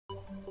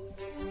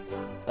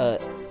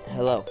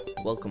Hello,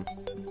 welcome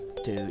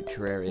to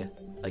Terraria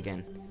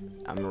again.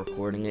 I'm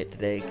recording it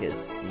today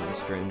because my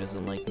stream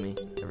doesn't like me.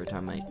 Every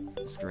time I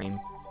stream,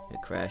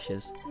 it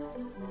crashes.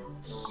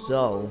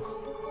 So,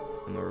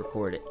 I'm gonna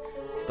record it.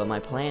 But my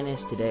plan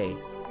is today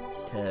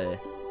to,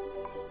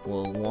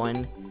 well,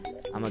 one,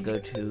 I'm gonna go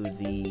to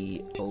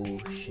the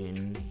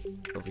ocean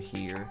over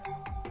here.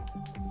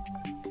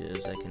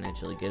 Because I can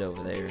actually get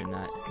over there and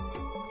not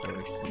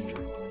over here.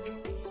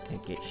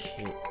 Can't get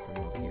shit from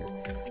over here.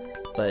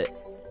 But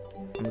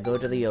I'm gonna go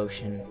to the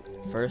ocean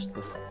first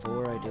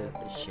before I do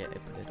this shit. I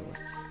put it away.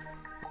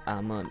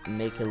 I'm gonna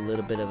make a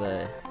little bit of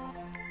a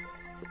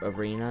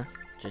arena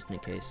just in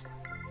case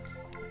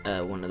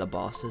one of the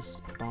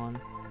bosses spawn.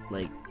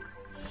 Like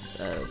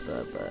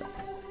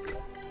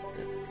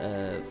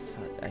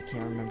I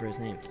can't remember his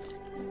name.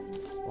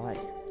 Why?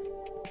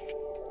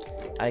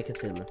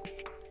 Cthulhu.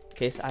 In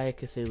case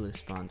Cthulhu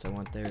spawns, I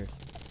want there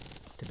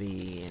to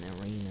be an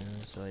arena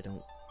so I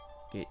don't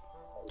get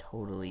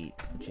totally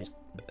just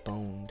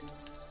boned.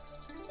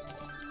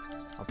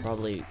 I'll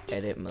probably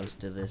edit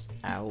most of this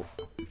out.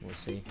 We'll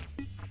see.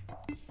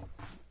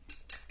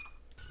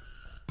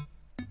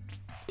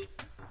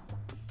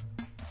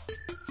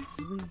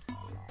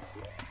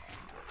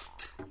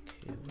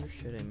 Okay, where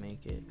should I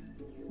make it?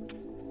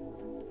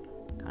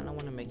 Kinda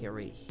wanna make it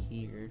right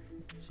here.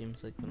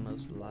 Seems like the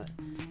most lot.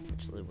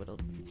 Actually, what I'll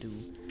do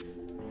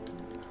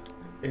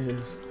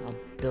is I'll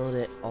build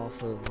it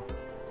off of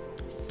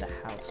the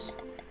house.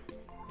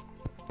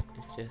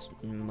 It's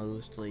just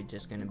mostly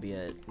just gonna be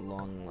a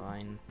long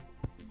line.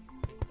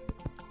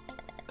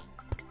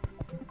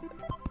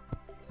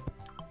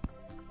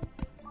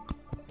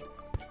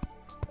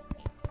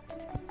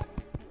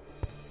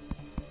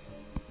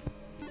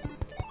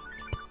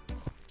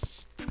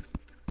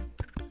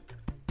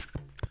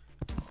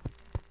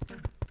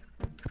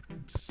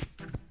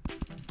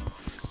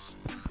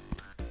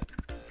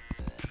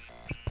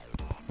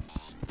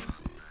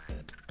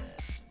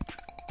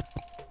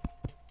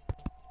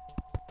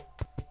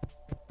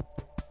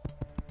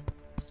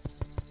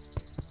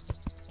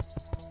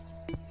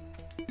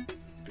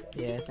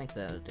 Yeah, I think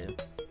that'll do.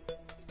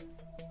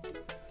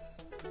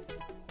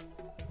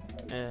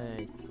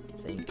 I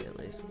think, at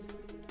least.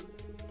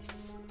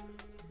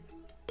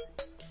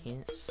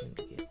 Can't seem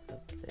to get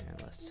up there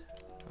unless...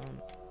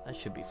 that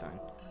should be fine.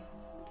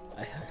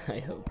 I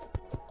hope.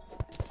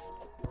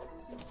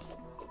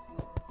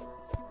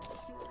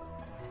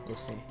 You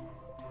see.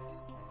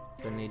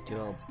 If I need to,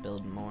 I'll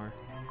build more.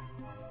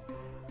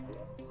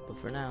 But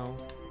for now,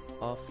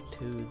 off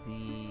to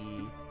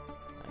the...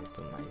 I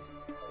put my...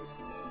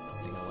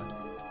 You know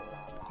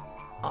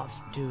what? Off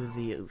to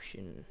the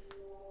ocean.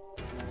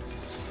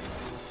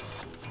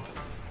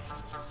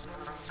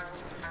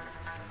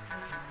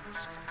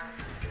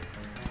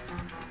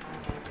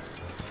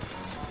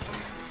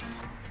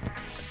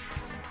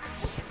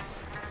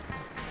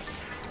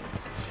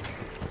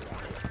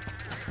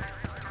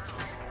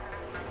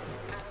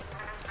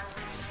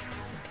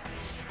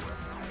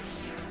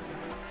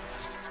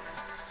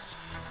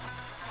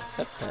 Is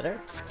that better?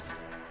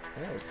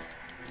 It is.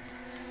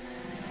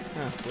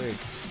 Huh, weird.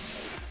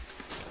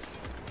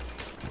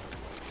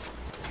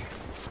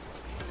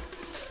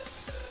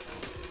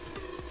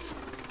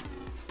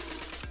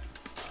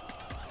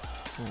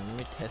 Let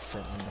me test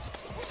that on the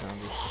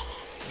zombies.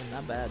 Oh,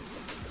 not bad.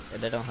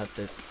 And I don't have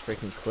to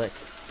freaking click.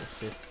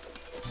 Just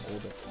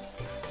hold it.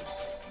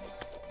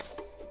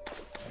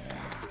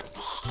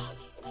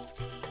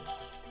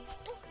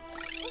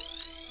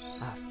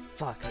 Ah,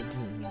 fuck, I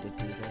didn't mean to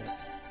do that.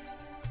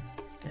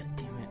 God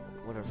damn it.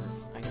 Whatever.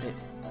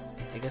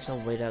 I guess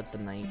I'll wait out the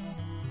night.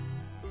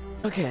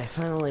 Okay, I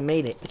finally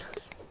made it.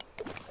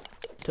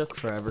 Took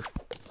forever.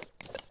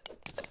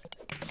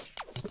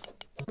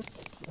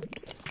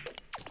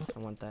 I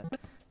want that.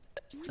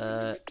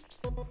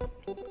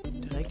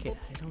 Did I get...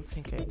 I don't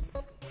think I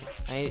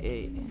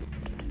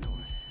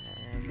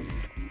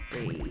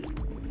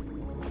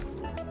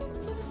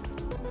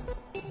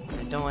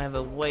don't have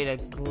a way to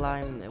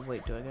climb it.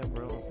 Wait, do I got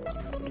rope?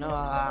 No,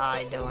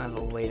 I don't have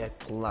a way to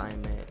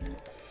climb it.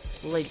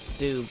 Well, I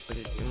do, but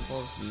it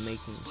involves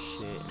making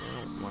shit, and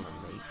I don't want to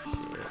make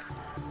shit.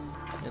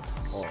 It's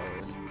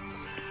hard.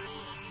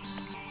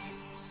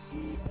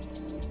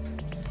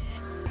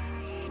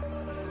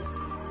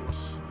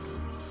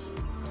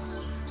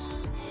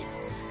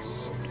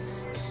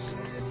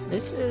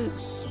 This is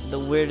the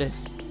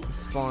weirdest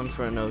spawn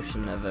for an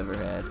ocean I've ever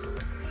had.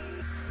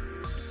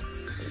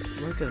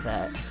 Look at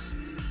that.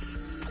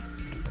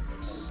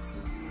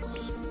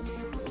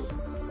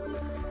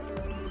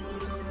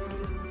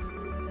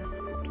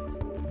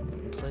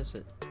 Place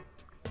it.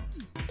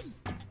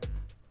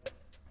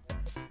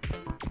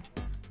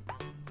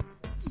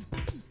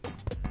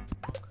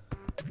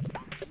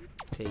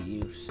 Okay,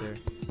 you, sir.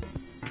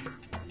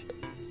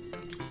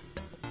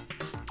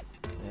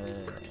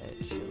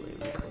 Actually,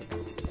 real quick.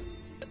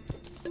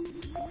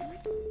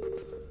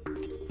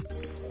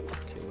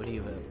 Okay, what do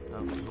you have?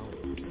 Oh,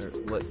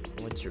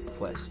 what's your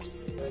quest?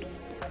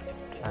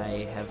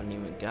 I haven't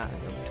even gotten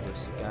up to a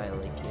sky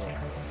lake yet.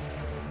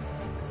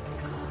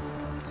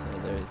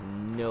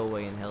 no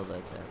way in hell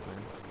that's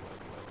happening.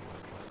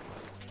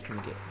 Let me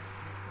get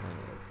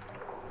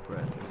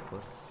breath real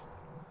quick.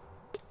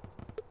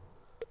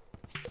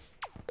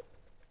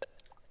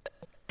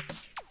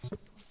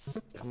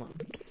 Come on.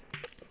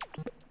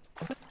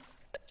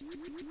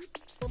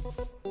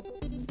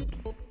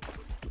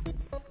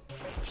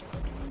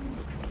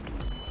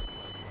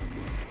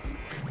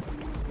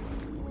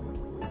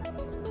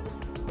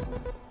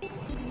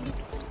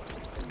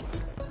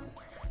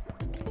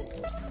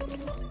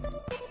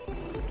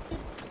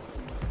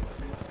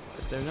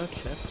 Is there no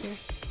chest here?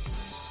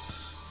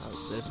 Oh,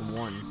 there's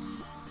one.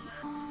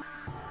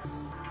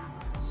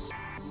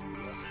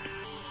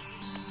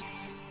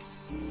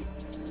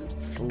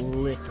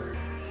 Flicker.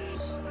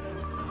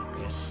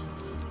 Okay.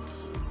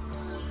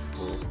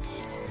 Cool.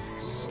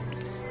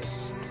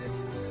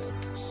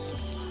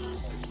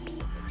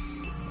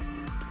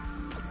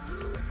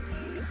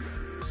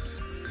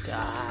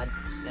 God,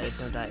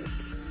 don't die.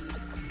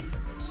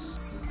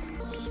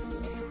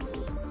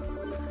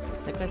 I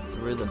think I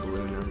threw the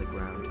balloon on the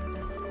ground.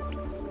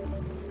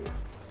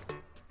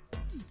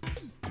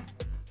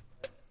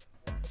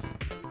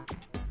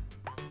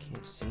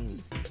 Can't see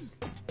anything.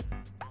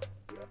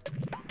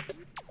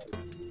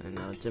 I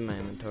know, it's in my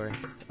inventory.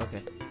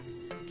 Okay.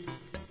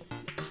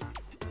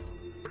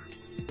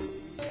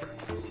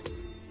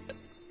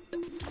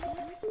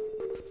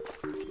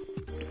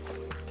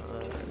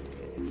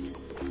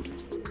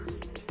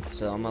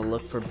 So I'm gonna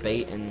look for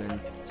bait and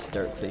then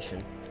start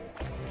fishing.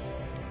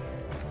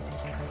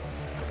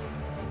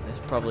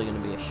 It's probably gonna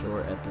be a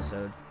short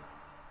episode.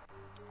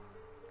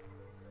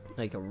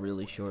 Like a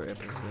really short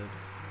episode.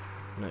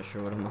 I'm not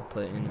sure what I'm gonna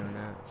put in or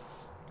not.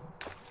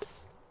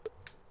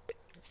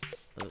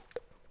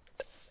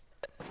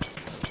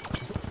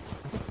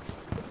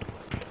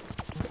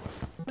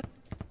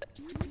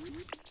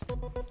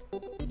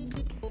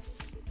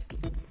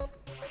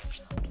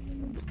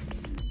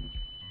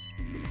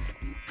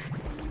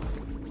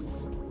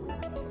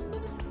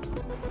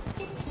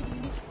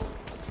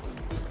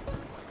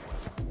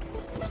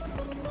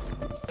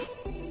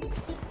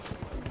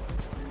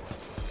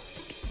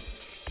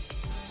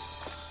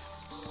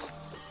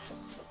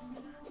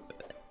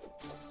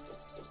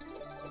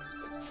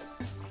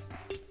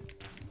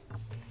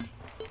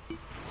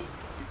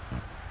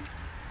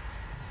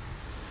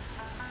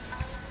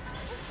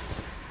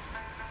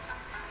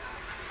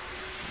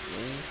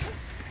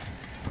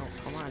 Oh,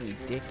 come on, you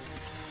dick.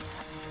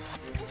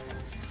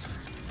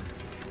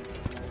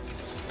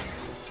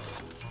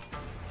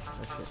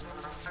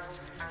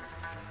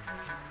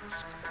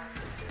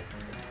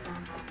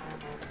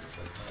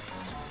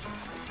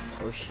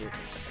 Oh shit.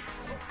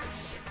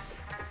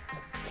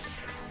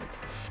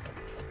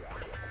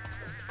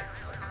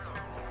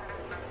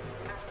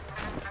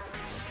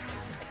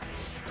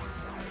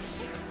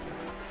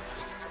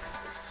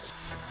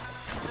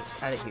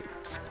 Out of here.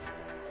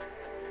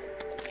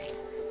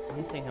 I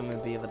don't think I'm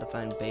gonna be able to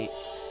find bait.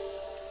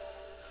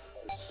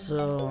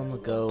 So I'm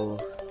gonna go.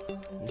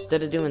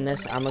 Instead of doing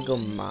this, I'm gonna go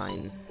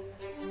mine.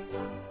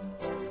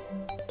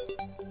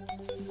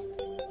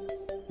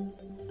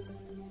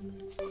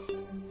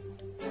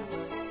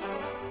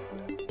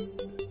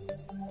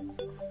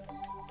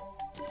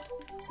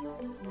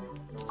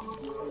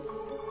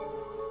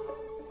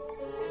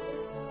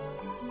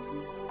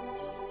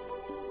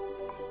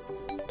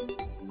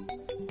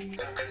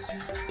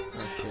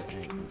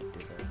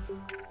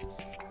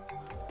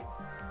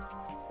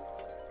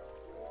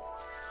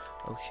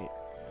 Oh shit.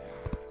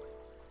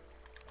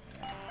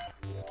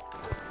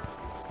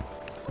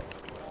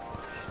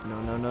 No.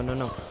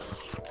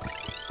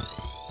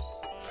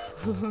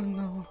 Oh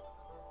no.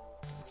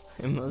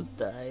 I almost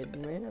died,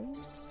 man.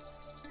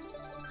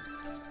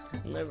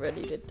 I'm not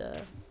ready to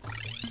die.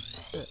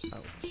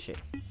 Oh shit.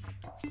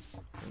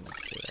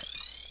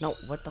 No,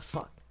 what the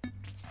fuck?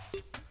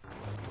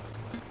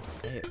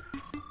 There.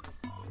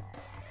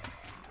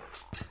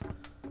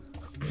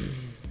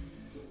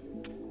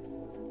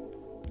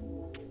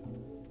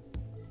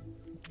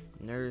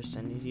 Nurse,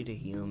 I need you to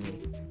heal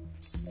me.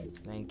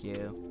 Thank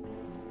you.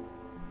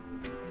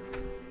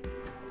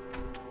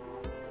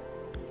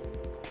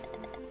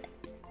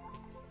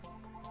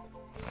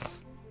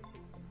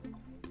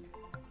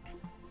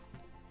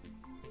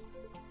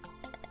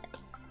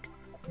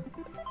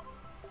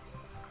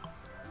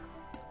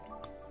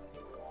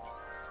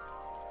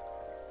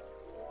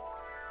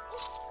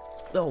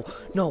 Oh,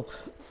 no.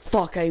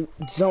 Fuck, I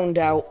zoned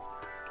out.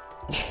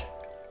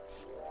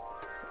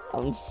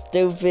 I'm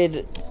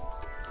stupid.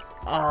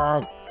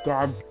 Ah,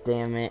 god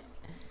damn it.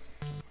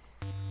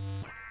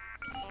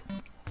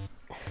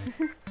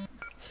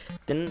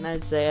 Didn't I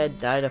say I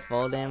died of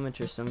fall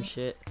damage or some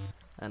shit?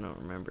 I don't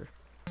remember.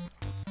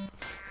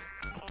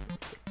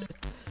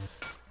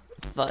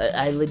 But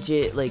I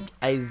legit, like,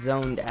 I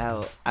zoned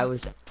out. I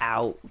was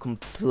out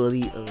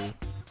completely.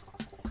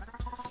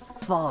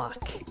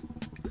 Fuck.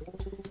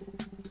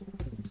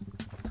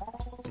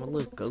 I'm a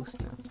little ghost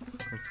now.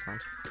 That's fun.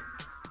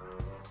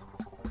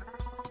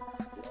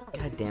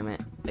 God damn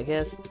it. I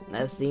guess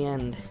that's the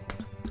end.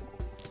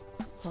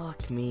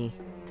 Fuck me.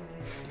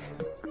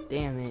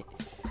 Damn it.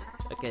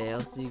 Okay,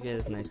 I'll see you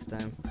guys next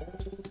time.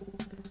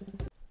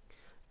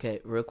 Okay,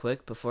 real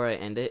quick before I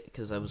end it,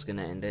 because I was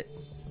gonna end it.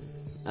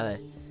 I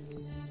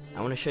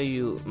want to show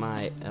you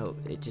my. Oh,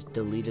 it just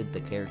deleted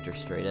the character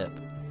straight up.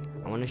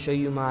 I want to show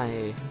you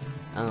my.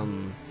 I'll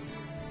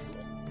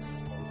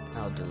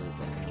delete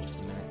that in a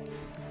minute.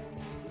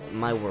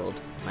 My world,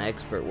 my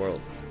expert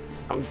world.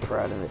 I'm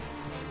proud of it.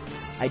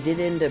 I did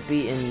end up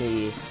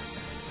beating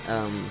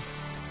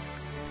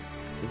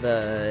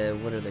the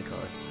what do they call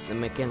it? The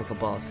mechanical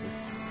bosses,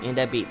 and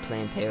I beat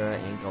Plantera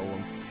and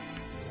Golem,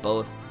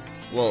 both.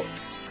 Well,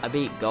 I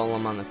beat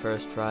Golem on the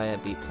first try. I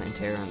beat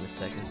Plantera on the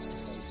second.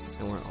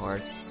 They weren't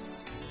hard.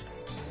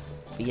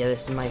 But yeah,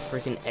 this is my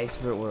freaking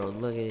expert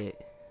world. Look at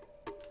it.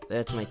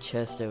 That's my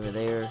chest over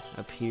there.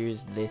 Up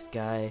here's this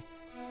guy.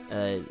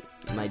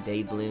 My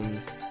day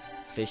blooms,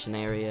 fishing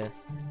area,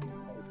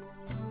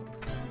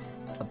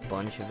 a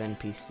bunch of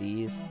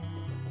NPCs.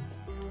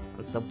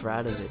 I'm so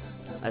proud of it.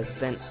 I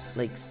spent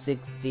like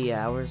 60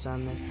 hours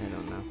on this. I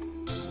don't know.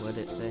 What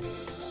did it say?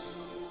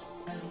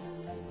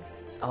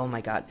 Oh my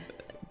god.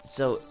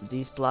 So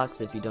these blocks,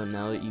 if you don't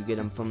know, you get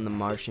them from the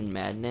Martian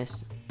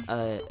Madness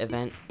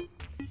event.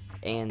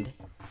 And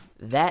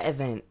that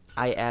event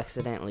I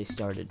accidentally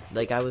started.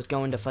 Like, I was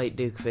going to fight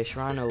Duke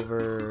Fishron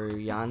over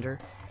yonder.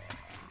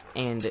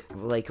 And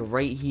like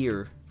right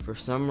here, for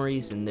some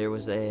reason, there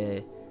was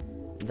a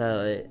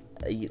little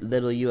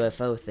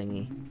UFO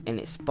thingy, and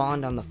it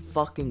spawned on the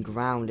fucking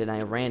ground, and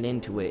I ran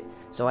into it.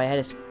 So I had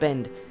to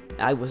spend.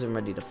 I wasn't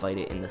ready to fight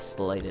it in the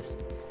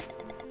slightest.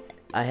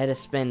 I had to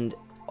spend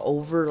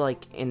over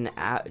like an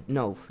hour,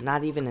 no,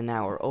 not even an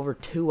hour, over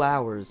 2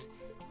 hours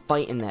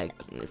fighting that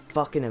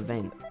fucking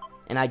event,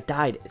 and I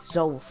died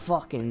so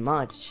fucking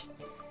much.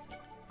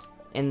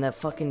 And the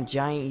fucking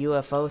giant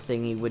UFO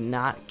thingy would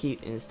not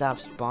stop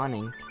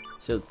spawning,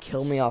 so it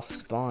killed me off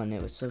spawn.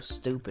 It was so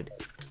stupid.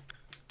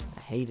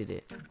 I hated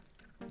it.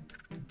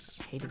 I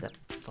hated that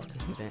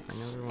fucking event. I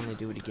never want to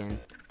do it again.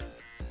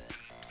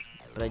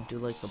 But I do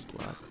like the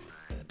blocks.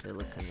 They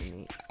look kind of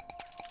neat.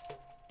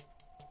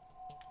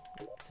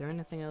 Is there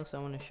anything else I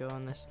want to show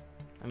on this?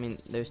 I mean,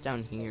 there's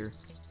down here.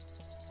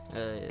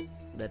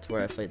 That's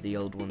where I fight the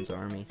old one's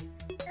army.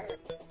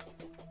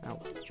 Oh,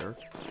 jerk.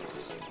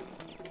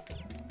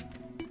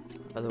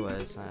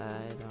 Otherwise, I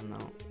don't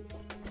know.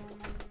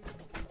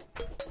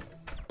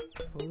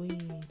 Whee.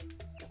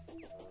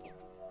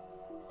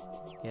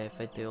 Yeah, I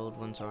fight the old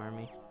one's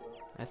army.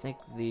 I think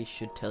these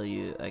should tell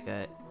you I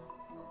got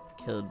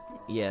killed.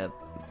 Yeah,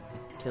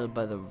 killed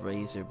by the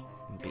razor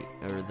beam,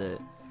 or the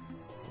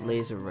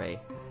laser ray.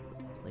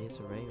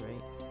 Laser ray,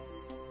 right?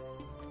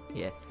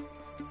 Yeah.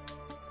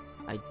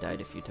 I died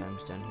a few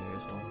times down here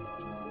as well.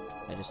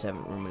 I just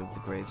haven't removed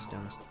the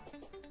gravestones.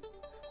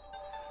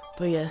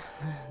 But yeah,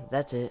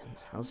 that's it.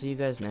 I'll see you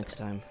guys next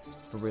time.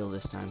 For real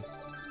this time.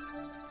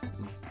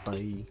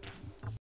 Bye.